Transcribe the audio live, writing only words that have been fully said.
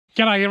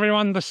G'day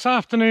everyone, this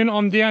afternoon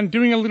I'm down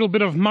doing a little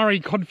bit of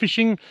Murray cod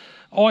fishing.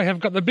 I have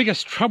got the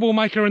biggest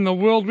troublemaker in the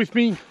world with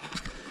me,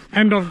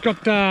 and I've got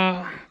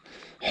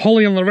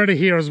Holly and Lauretta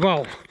here as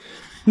well.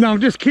 No,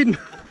 I'm just kidding.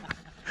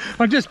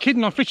 I'm just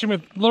kidding. I'm fishing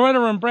with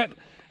Lauretta and Brett,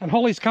 and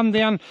Holly's come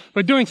down.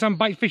 We're doing some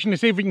bait fishing to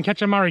see if we can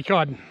catch a Murray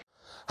cod.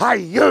 Hey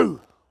you!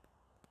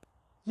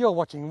 You're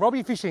watching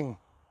Robbie fishing.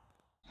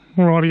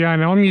 Rightio,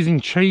 now I'm using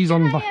cheese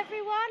on... Hi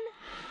everyone!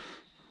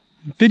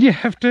 Did you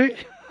have to?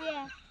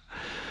 Yeah.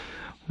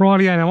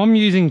 Rightio, now I'm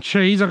using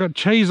cheese. I've got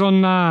cheese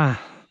on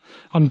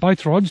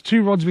both rods,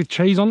 2 rods with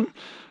cheese on them.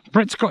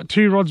 Brett's got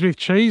 2 rods with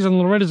cheese, and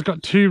Loretta's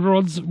got 2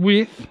 rods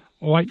with,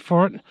 wait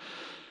for it,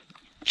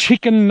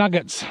 chicken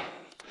nuggets.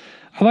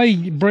 Are they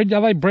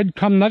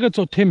breadcrumb nuggets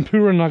or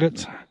tempura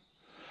nuggets?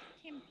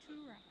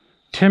 Tempura.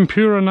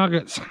 Tempura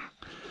nuggets.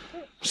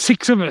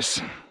 6 of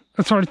us.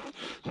 Sorry,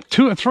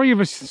 2 or 3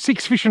 of us,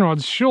 6 fishing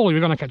rods. Surely we're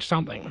going to catch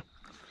something.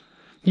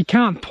 You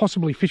can't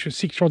possibly fish with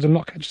 6 rods and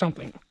not catch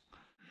something.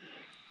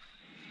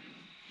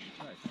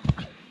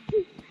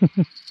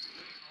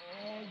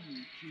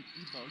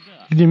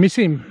 Did you miss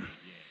him?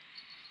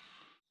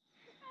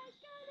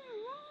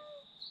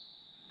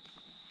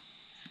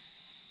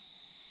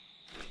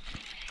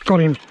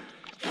 Got him.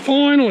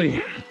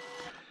 Finally!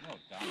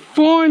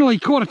 Finally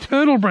caught a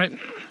turtle, Brett.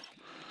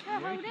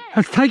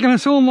 It's taken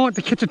us all night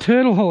to catch a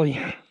turtle, Holly.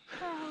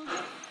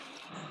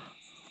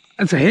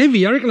 It's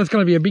heavy. I reckon it's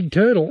going to be a big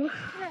turtle.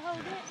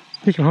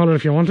 You can hold it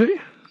if you want to.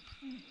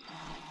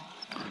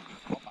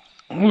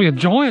 It'll be a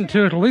giant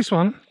turtle, this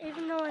one.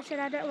 Even though I said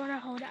I don't want to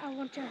hold it, I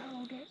want to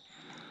hold it.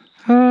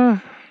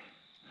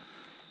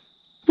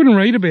 Wouldn't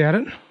read about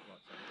it.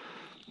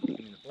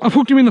 I've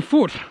hooked him in the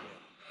foot.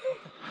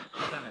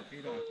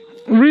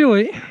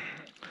 Really?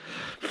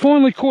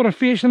 Finally caught a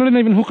fish and I didn't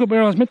even hook it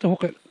where I was meant to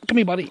hook it. Come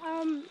here, buddy.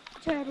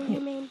 Turtle,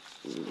 you mean?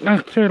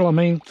 Turtle, I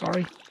mean,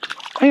 sorry.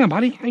 Hang on,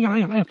 buddy. Hang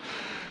on.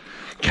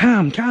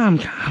 Calm.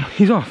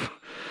 He's off.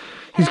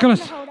 He's gonna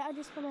Hold it. I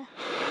just wanna...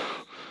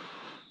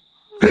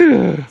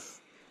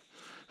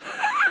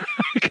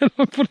 Can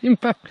I put him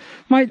back?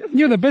 Mate,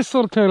 you're the best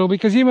sort of turtle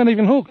because you weren't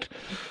even hooked.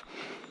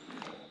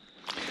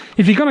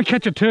 If you're going to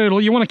catch a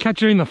turtle, you want to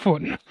catch it in the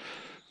foot. Because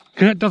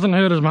that doesn't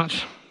hurt as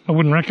much, I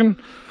wouldn't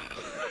reckon.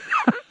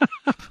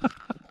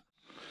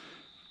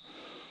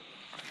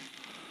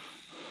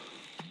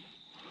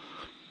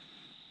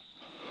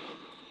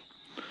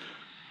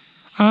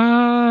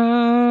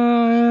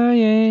 I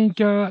ain't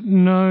got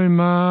no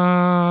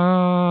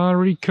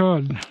Murray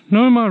cod.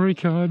 No Murray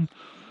cod.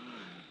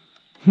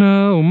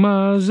 No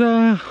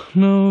Mazza,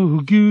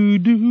 no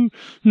Goodoo,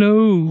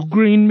 no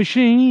green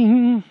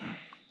machine.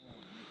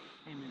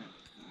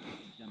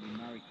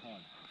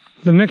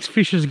 The next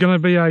fish is going to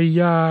be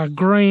a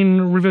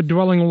green river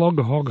dwelling log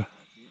hog.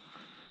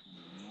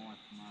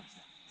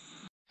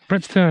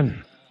 Brett's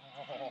turn.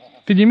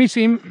 Did you miss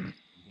him?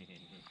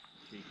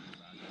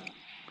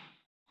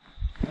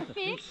 A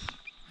fish?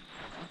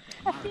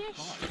 A fish?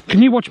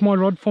 Can you watch my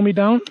rod for me,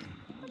 Darren?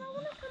 But I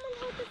want to come and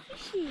hold the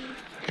fishy.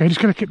 Okay, just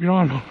got to keep your eye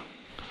on him.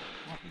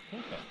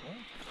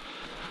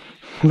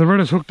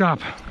 Loretta's hooked up.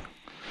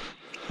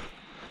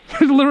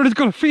 Loretta's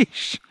got a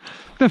fish.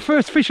 The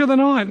first fish of the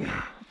night.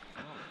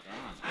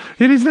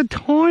 It is the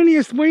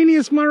tiniest,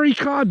 weeniest Murray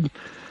cod.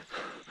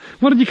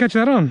 What did you catch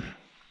that on?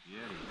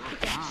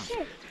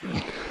 Shit.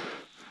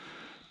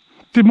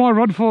 Did my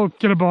rod fall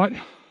get a bite?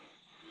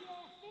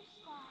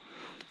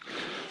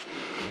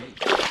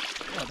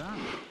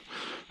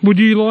 Would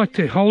you like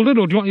to hold it,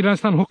 or do you want me to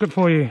just unhook it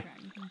for you?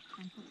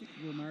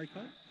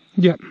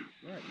 Yep.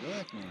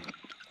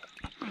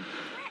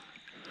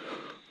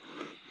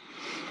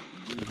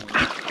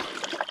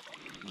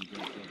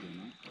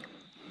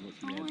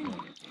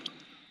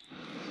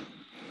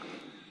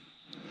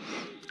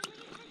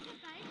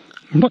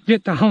 Not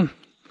yet, Darren.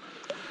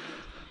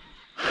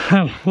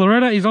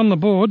 Lauretta is on the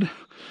board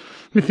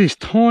with this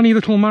tiny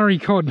little Murray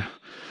cod,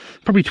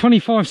 probably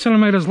 25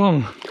 centimetres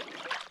long.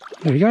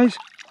 There he goes.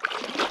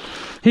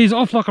 He's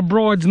off like a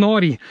bride's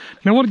nightie.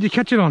 Now what did you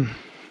catch it on?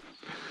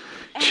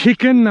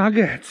 Chicken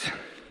nuggets.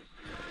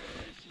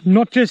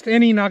 Not just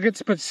any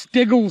nuggets, but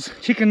Steggles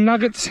chicken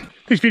nuggets.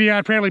 This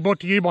video proudly brought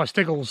to you by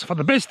Steggles for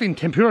the best in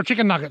tempura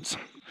chicken nuggets.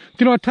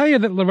 Did I tell you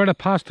that Lauretta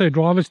passed her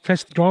driver's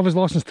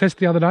license test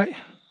the other day?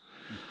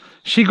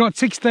 She got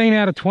 16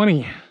 out of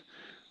 20.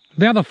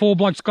 The other 4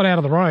 blokes got out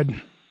of the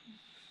road.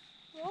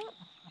 What?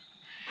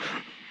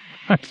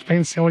 That's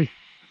been silly.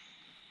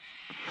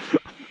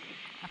 Sorry,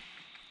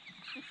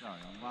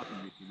 I'm laughing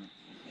with you.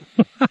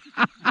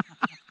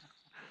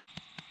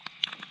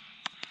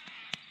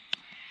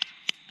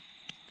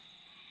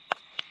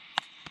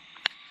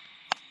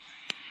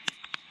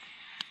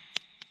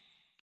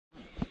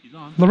 He's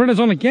on. Loretta's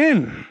on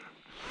again.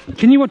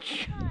 Can you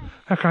watch?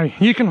 Okay,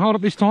 you can hold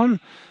it this time.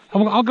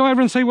 I'll go over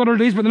and see what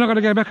it is, but then I've got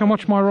to go back and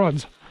watch my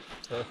rods.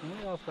 Personally,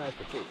 I'll say it's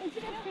a fish. Is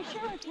it a fish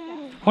or a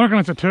turtle? I reckon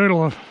it's a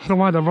turtle, the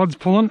way the rod's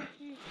pulling.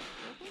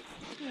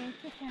 Yeah,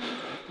 it's a turtle.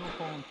 Still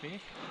falling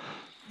fish.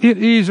 It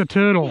is a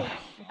turtle.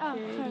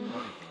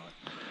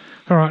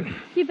 Oh, All right.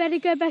 You better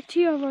go back to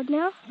your rod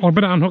now. I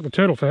better unhook the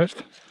turtle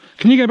first.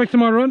 Can you go back to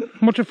my rod and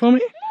watch it for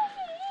me?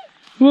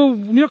 Well,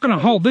 you're not going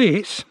to hold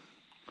this.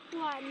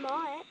 Well, I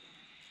might.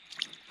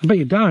 I bet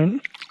you don't.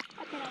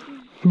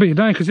 I bet you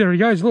don't, because there he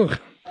goes,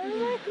 look. Oh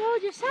my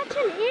god, you're such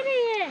an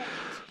idiot.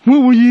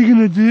 What were you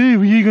going to do?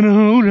 Were you going to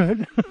hold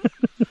it?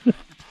 You're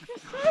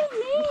so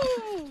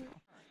mean.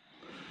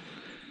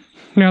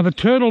 Now, the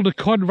turtle to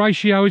cod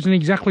ratio isn't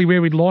exactly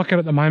where we'd like it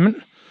at the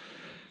moment.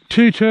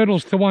 2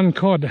 turtles to 1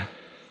 cod.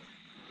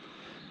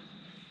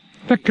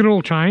 That could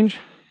all change.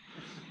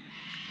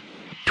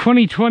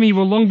 2020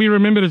 will long be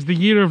remembered as the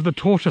year of the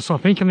tortoise, I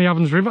think, in the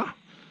Ovens River.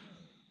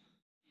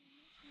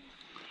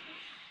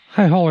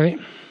 Hey Holly,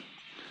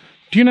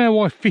 do you know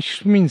why fish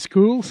swim in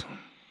schools?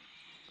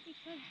 Because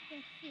they're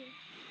fish.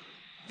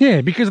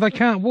 Yeah, because they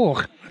can't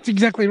walk. That's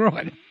exactly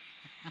right.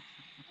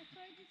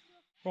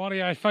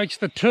 Rightio folks,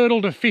 the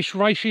turtle to fish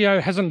ratio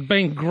hasn't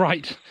been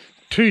great.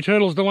 2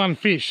 turtles to 1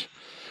 fish.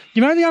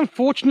 You know the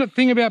unfortunate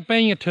thing about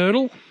being a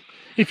turtle?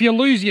 If you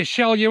lose your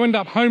shell, you end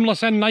up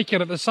homeless and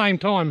naked at the same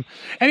time.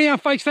 Anyhow,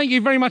 folks, thank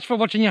you very much for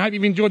watching. I hope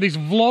you've enjoyed this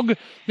vlog,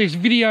 this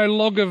video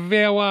log of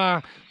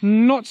our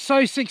not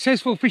so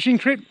successful fishing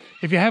trip.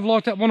 If you have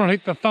liked that one,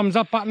 hit the thumbs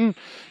up button,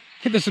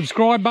 hit the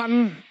subscribe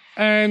button,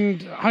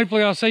 and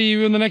hopefully I'll see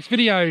you in the next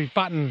video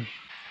button.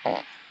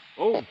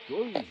 Oh,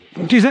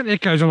 Geez, that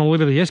echoes on the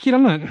lid of the esky,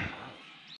 doesn't it?